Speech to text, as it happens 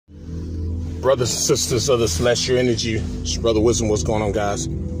Brothers and sisters of the celestial energy, it's Brother Wisdom. What's going on, guys?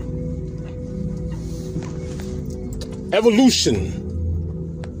 Evolution.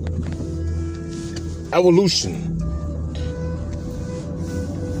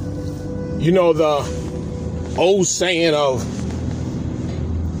 You know the old saying of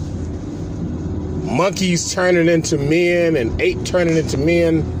monkeys turning into men and ape turning into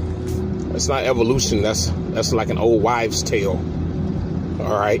men? That's not evolution. That's like an old wives' tale.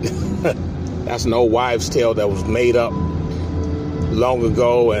 All right. That's an old wives' tale that was made up long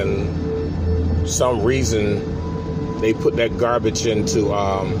ago, and some reason they put that garbage into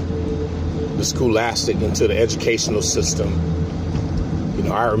the scholastic, into the educational system. You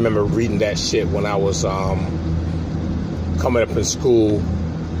know, I remember reading that shit when I was coming up in school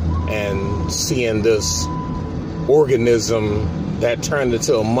and seeing this organism that turned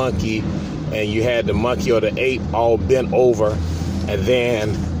into a monkey, and you had the monkey or the ape all bent over, and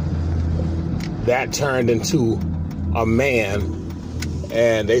then that turned into a man,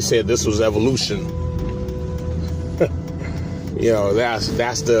 and they said this was evolution. You know,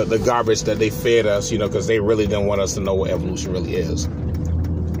 that's the garbage that they fed us, you know, because they really didn't want us to know what evolution really is.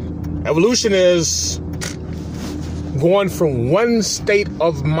 Evolution is going from one state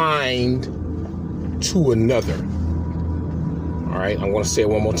of mind to another. All right, I'm going to say it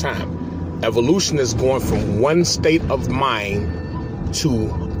one more time. Evolution is going from one state of mind to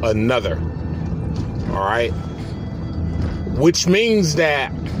another. All right, which means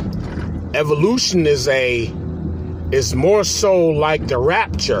that evolution is more so like the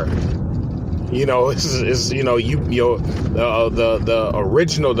rapture. You know, is you know, the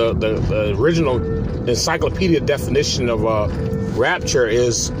original encyclopedia definition of rapture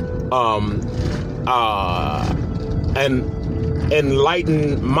is an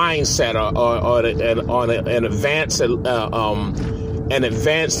enlightened mindset or an advanced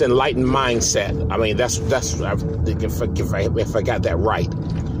enlightened mindset. I mean, that's if I got that right.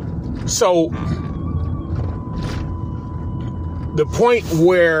 So the point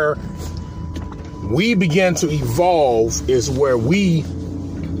where we begin to evolve is where we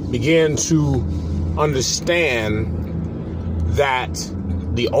begin to understand that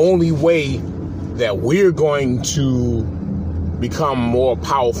the only way that we're going to become more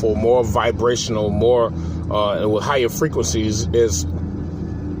powerful, more vibrational, more with higher frequencies is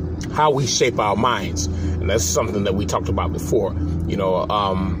how we shape our minds. And that's something that we talked about before. You know,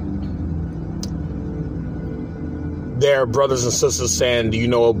 there are brothers and sisters saying, do you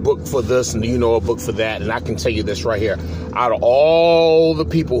know a book for this and do you know a book for that? And I can tell you this right here. Out of all the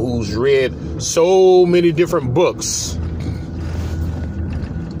people who's read so many different books,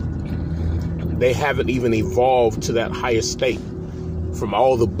 they haven't even evolved to that higher state from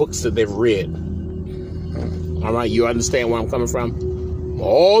all the books that they've read. All right, you understand where I'm coming from?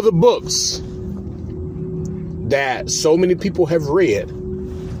 All the books that so many people have read,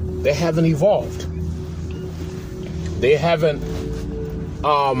 they haven't evolved. They haven't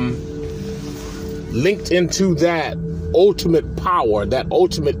linked into that ultimate power, that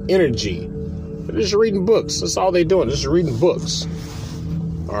ultimate energy. They're just reading books. That's all they're doing, just reading books.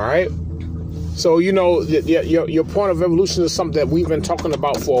 All right? So, you know, your point of evolution is something that we've been talking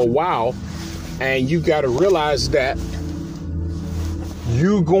about for a while. And you got to realize that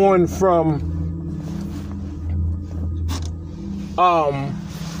you going from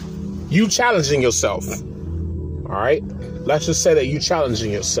you challenging yourself. All right, let's just say that you're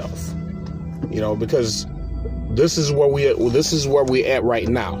challenging yourself, you know, because this is where we're at right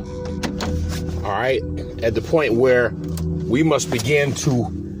now. All right, at the point where we must begin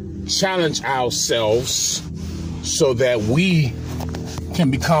to challenge ourselves so that we can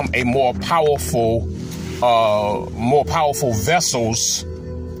become a more powerful vessels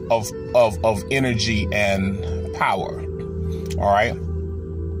of energy and power. All right,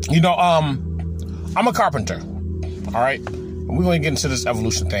 you know, I'm a carpenter. All right, we're going to get into this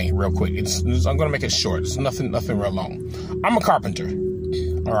evolution thing real quick. I'm going to make it short. It's nothing real long. I'm a carpenter.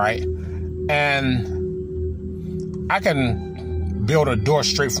 All right, and I can build a door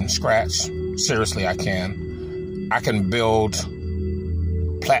straight from scratch. Seriously, I can. I can build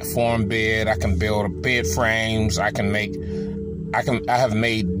platform bed. I can build bed frames. I have made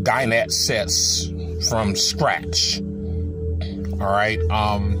dinette sets from scratch. All right.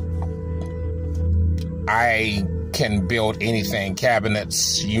 I can build anything,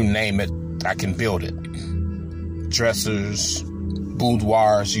 cabinets, you name it, I can build it. Dressers,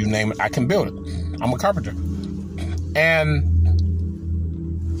 boudoirs, you name it, I can build it. I'm a carpenter. And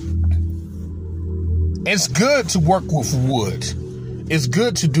it's good to work with wood. It's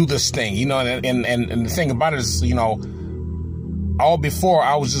good to do this thing, you know, and the thing about it is, you know, all before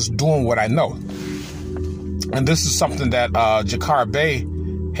I was just doing what I know. And this is something that Jakar Bey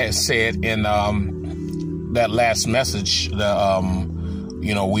has said in that last message. We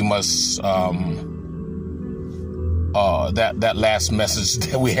must that last message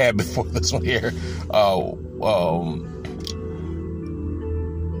that we had before this one here.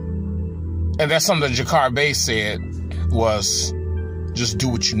 And that's something that Jakar Bey said was just do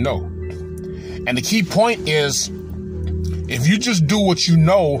what you know. And the key point is, if you just do what you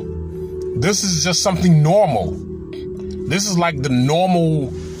know, this is just something normal. This is like the normal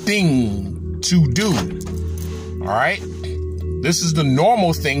thing to do. All right? This is the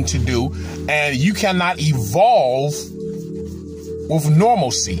normal thing to do. And you cannot evolve with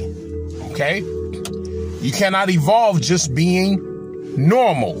normalcy. Okay? You cannot evolve just being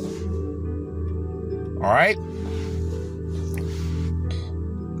normal. All right?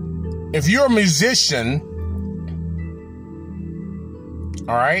 If you're a musician,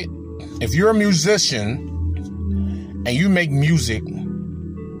 all right? If you're a musician and you make music,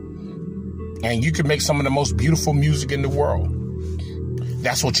 and you can make some of the most beautiful music in the world,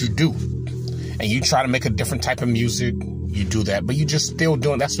 that's what you do. And you try to make a different type of music, you do that, but you just still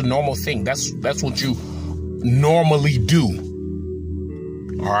doing, that's the normal thing. That's what you normally do.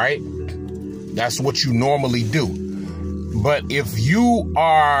 All right? That's what you normally do. But if you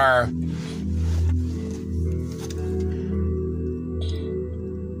are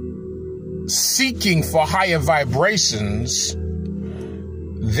seeking for higher vibrations,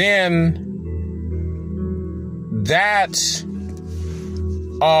 then that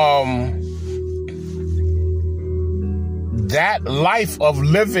life of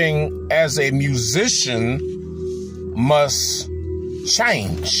living as a musician must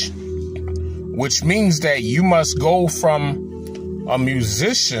change, which means that you must go from a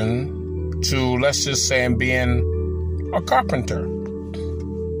musician to, let's just say, being a carpenter.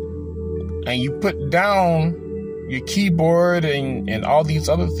 And you put down your keyboard and all these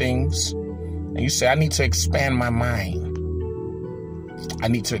other things, and you say, I need to expand my mind. I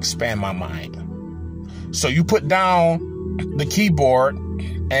need to expand my mind. So you put down the keyboard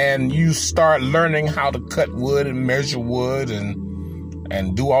and you start learning how to cut wood and measure wood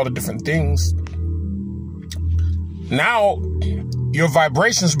and do all the different things. Now your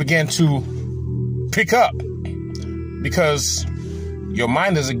vibrations begin to pick up because your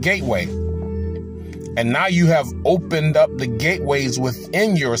mind is a gateway. And now you have opened up the gateways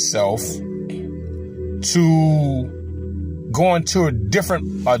within yourself to go into a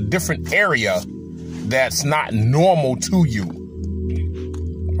different area that's not normal to you.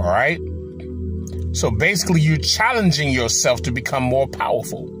 All right? So basically you're challenging yourself to become more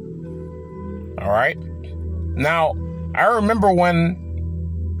powerful. All right? Now, I remember when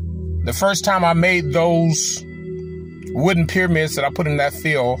the first time I made those wooden pyramids that I put in that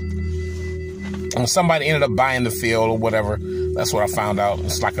field, and somebody ended up buying the field or whatever. That's what I found out.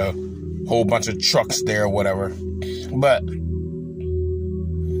 It's like a whole bunch of trucks there or whatever. But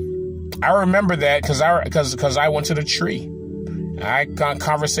I remember that because I went to the tree. I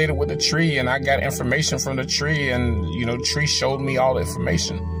conversated with the tree and I got information from the tree, and the tree showed me all the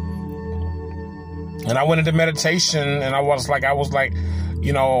information. And I went into meditation and I was like,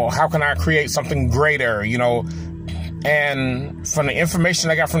 how can I create something greater, And from the information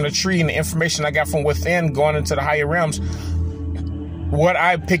I got from the tree and the information I got from within going into the higher realms, what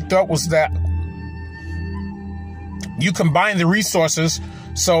I picked up was that you combine the resources.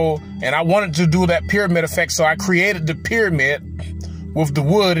 And I wanted to do that pyramid effect. So I created the pyramid with the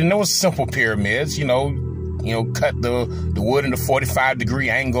wood, and it was simple pyramids, cut the wood into 45-degree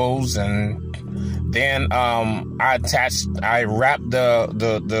angles, and then I wrapped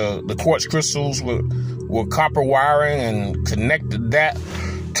the quartz crystals with copper wiring and connected that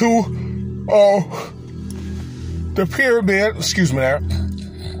to the pyramid. Excuse me there.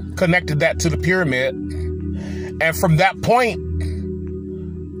 Connected that to the pyramid. And from that point,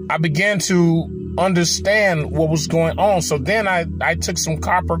 I began to understand what was going on. So then I took some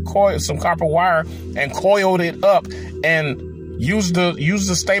copper wire and coiled it up and used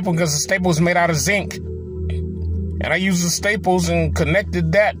the staple, because the staple was made out of zinc. And I used the staples and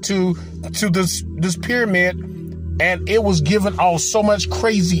connected that to this pyramid, and it was giving off so much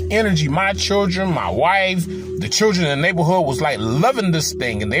crazy energy. My children, my wife, the children in the neighborhood was like loving this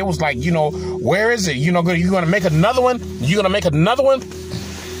thing, and they was like, where is it? You gonna make another one? You gonna make another one?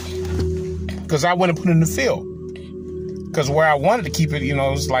 Because I went and put it in the field. Because where I wanted to keep it, it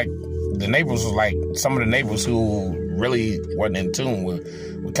was like the neighbors was like, some of the neighbors who really wasn't in tune were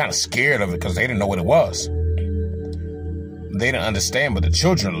kind of scared of it because they didn't know what it was. They didn't understand, but the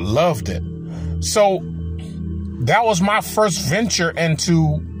children loved it. So that was my first venture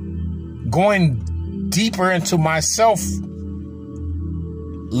into going deeper into myself,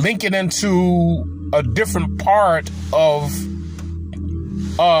 linking into a different part of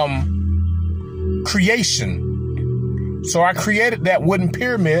creation. So I created that wooden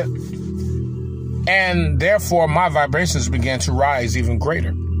pyramid, and therefore my vibrations began to rise even greater.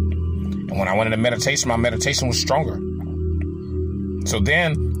 And when I went into meditation, my meditation was stronger. So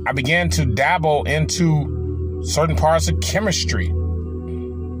then I began to dabble into certain parts of chemistry.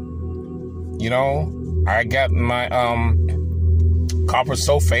 You know, I got my copper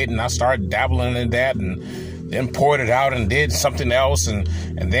sulfate, and I started dabbling in that, and then poured it out and did something else, and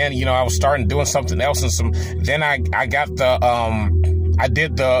then, you know, I was starting doing something else, and then I got the I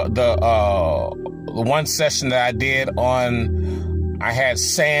did the one session that I did on, I had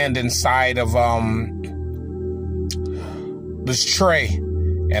sand inside of this tray,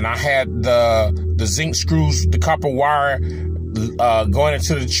 and I had the zinc screws, the copper wire going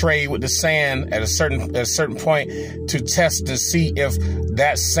into the tray with the sand at a certain point to test to see if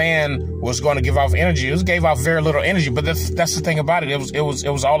that sand was going to give off energy. It gave off very little energy, but that's the thing about it. It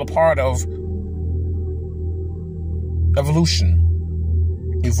was all a part of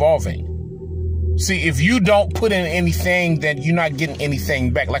evolution, evolving. See, if you don't put in anything, then you're not getting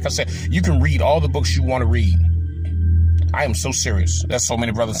anything back. Like I said, you can read all the books you want to read. I am so serious. There's so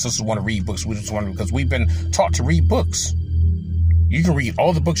many brothers and sisters who want to read books. We just want to, because we've been taught to read books. You can read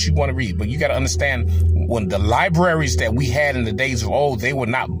all the books you want to read, but you got to understand, when the libraries that we had in the days of old, they were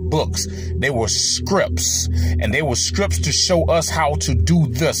not books. They were scripts, and they were scripts to show us how to do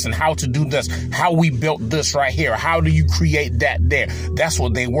this and how to do this, how we built this right here. How do you create that there? That's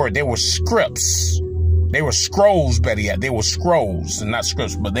what they were. They were scripts. They were scrolls, better yet. They were scrolls and not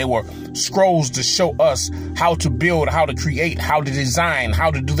scripts, but they were scrolls to show us how to build, how to create, how to design,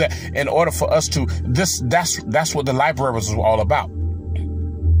 how to do that in order for us to, that's what the libraries were all about.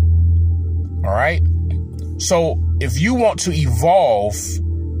 All right. So if you want to evolve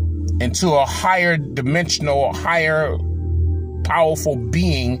into a higher dimensional, higher powerful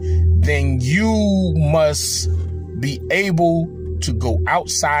being, then you must be able to go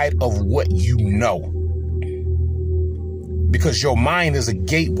outside of what you know. Because your mind is a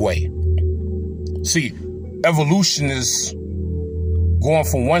gateway. See, evolution is going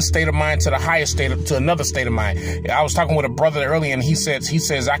from one state of mind to the higher state to another state of mind. I was talking with a brother earlier, and he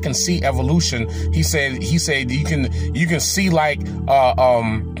says I can see evolution. He said you can see, like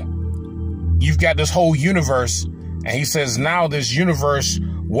you've got this whole universe, and he says now this universe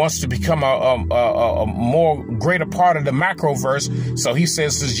wants to become a more greater part of the macroverse. So he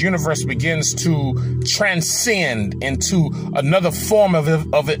says this universe begins to transcend into another form of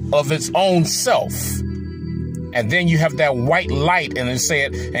its own self. And then you have that white light, and it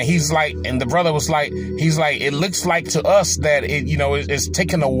said, and he's like, and the brother was like, he's like, it looks like to us that it, you know, it's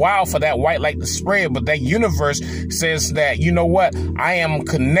taken a while for that white light to spread, but that universe says that, you know what, I am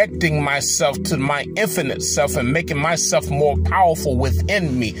connecting myself to my infinite self and making myself more powerful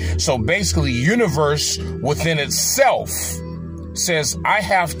within me. So basically, universe within itself says I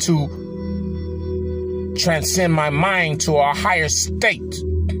have to transcend my mind to a higher state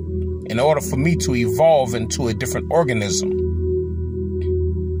in order for me to evolve into a different organism.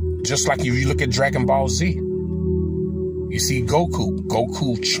 Just like if you look at Dragon Ball Z. You see Goku.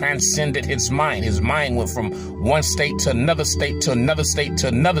 Goku transcended his mind. His mind went from one state to another state to another state to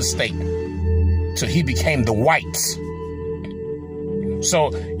another state, till he became the white.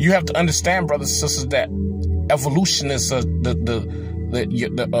 So you have to understand, brothers and sisters, that evolution is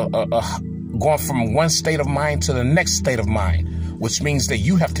going from one state of mind to the next state of mind, which means that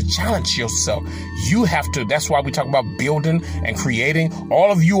you have to challenge yourself. You have to, that's why we talk about building and creating.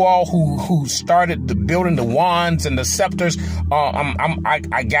 All of you all who started the building, the wands and the scepters,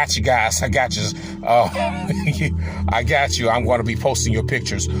 I got you guys. I got you. I got you. I'm going to be posting your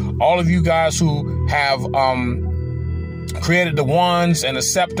pictures. All of you guys who have created the wands and the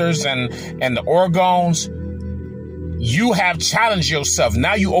scepters and the organs, you have challenged yourself.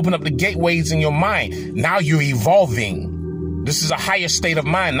 Now you open up the gateways in your mind. Now you're evolving. This is a higher state of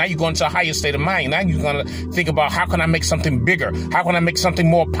mind. Now you're going to a higher state of mind. Now you're going to think about, how can I make something bigger? How can I make something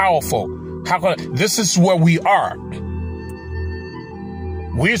more powerful? This is where we are.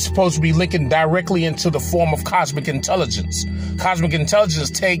 We're supposed to be linking directly into the form of cosmic intelligence. Cosmic intelligence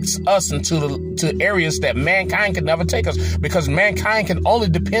takes us to areas that mankind can never take us, because mankind can only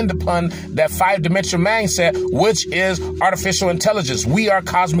depend upon that 5-dimensional mindset, which is artificial intelligence. We are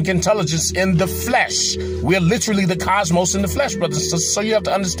cosmic intelligence in the flesh. We're literally the cosmos in the flesh, brothers. So you have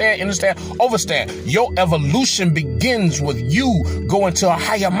to understand, overstand. Your evolution begins with you going to a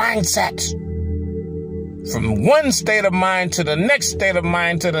higher mindset. from one state of mind to the next state of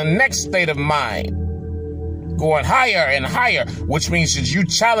mind to the next state of mind, going higher and higher, which means that you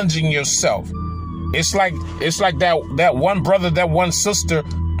challenging yourself. It's like that one brother, that one sister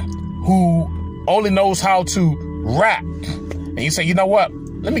who only knows how to rap. And you say, you know what?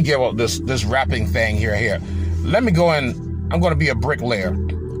 Let me give up this rapping thing here. Let me go and I'm going to be a bricklayer.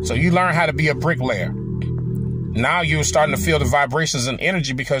 So you learn how to be a bricklayer. Now you're starting to feel the vibrations and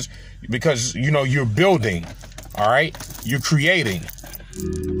energy because you know you're building. All right, you're creating.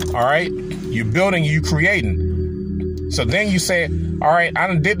 All right, you're building, you're creating. So then you say, all right, I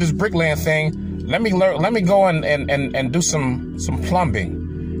done did this bricklaying thing. Let me go and do some plumbing.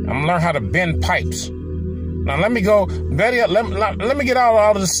 I'm gonna learn how to bend pipes. Now let me go, Betty. Let me get out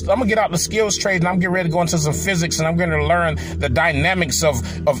all this. I'm gonna get out the skills trade, and I'm getting ready to go into some physics, and I'm going to learn the dynamics of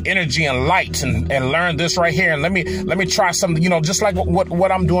energy and light, and learn this right here. And let me try something. You know, just like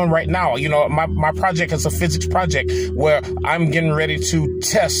what I'm doing right now. You know, my project is a physics project where I'm getting ready to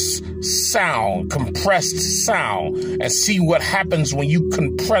test sound, compressed sound, and see what happens when you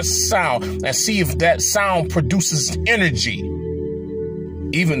compress sound, and see if that sound produces energy.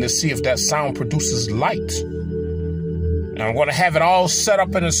 Even to see if that sound produces light. And I'm going to have it all set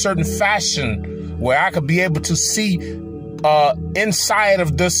up in a certain fashion where I could be able to see inside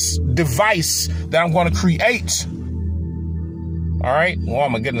of this device that I'm going to create. All right. Oh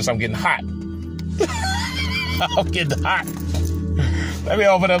my goodness, I'm getting hot. I'm getting hot. Let me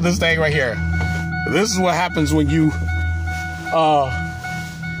open up this thing right here. This is what happens when you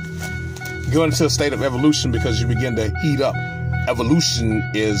go into a state of evolution, because you begin to heat up. Evolution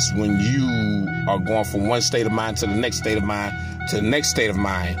is when you are going from one state of mind to the next state of mind to the next state of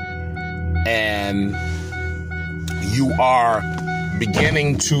mind, and you are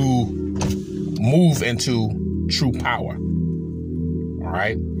beginning to move into true power. All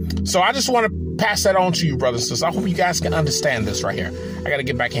right. So I just want to pass that on to you, brothers and sisters. I hope you guys can understand this right here. I got to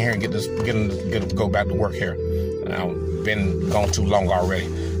get back in here and go back to work here. I've been gone too long already,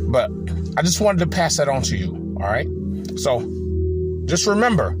 but I just wanted to pass that on to you. All right. So just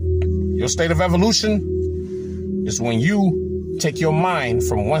remember, your state of evolution is when you take your mind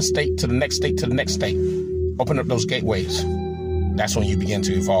from one state to the next state to the next state. Open up those gateways. That's when you begin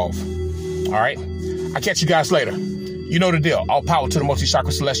to evolve. All right. I'll catch you guys later. You know the deal. All power to the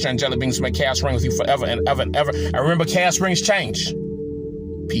multi-chakra celestial angelic beings who make chaos reign with you forever and ever and ever. And remember, chaos brings change.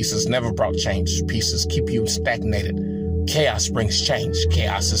 Peace has never brought change. Peace keep you stagnated. Chaos brings change.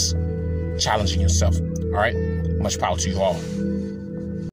 Chaos is challenging yourself. All right. Much power to you all.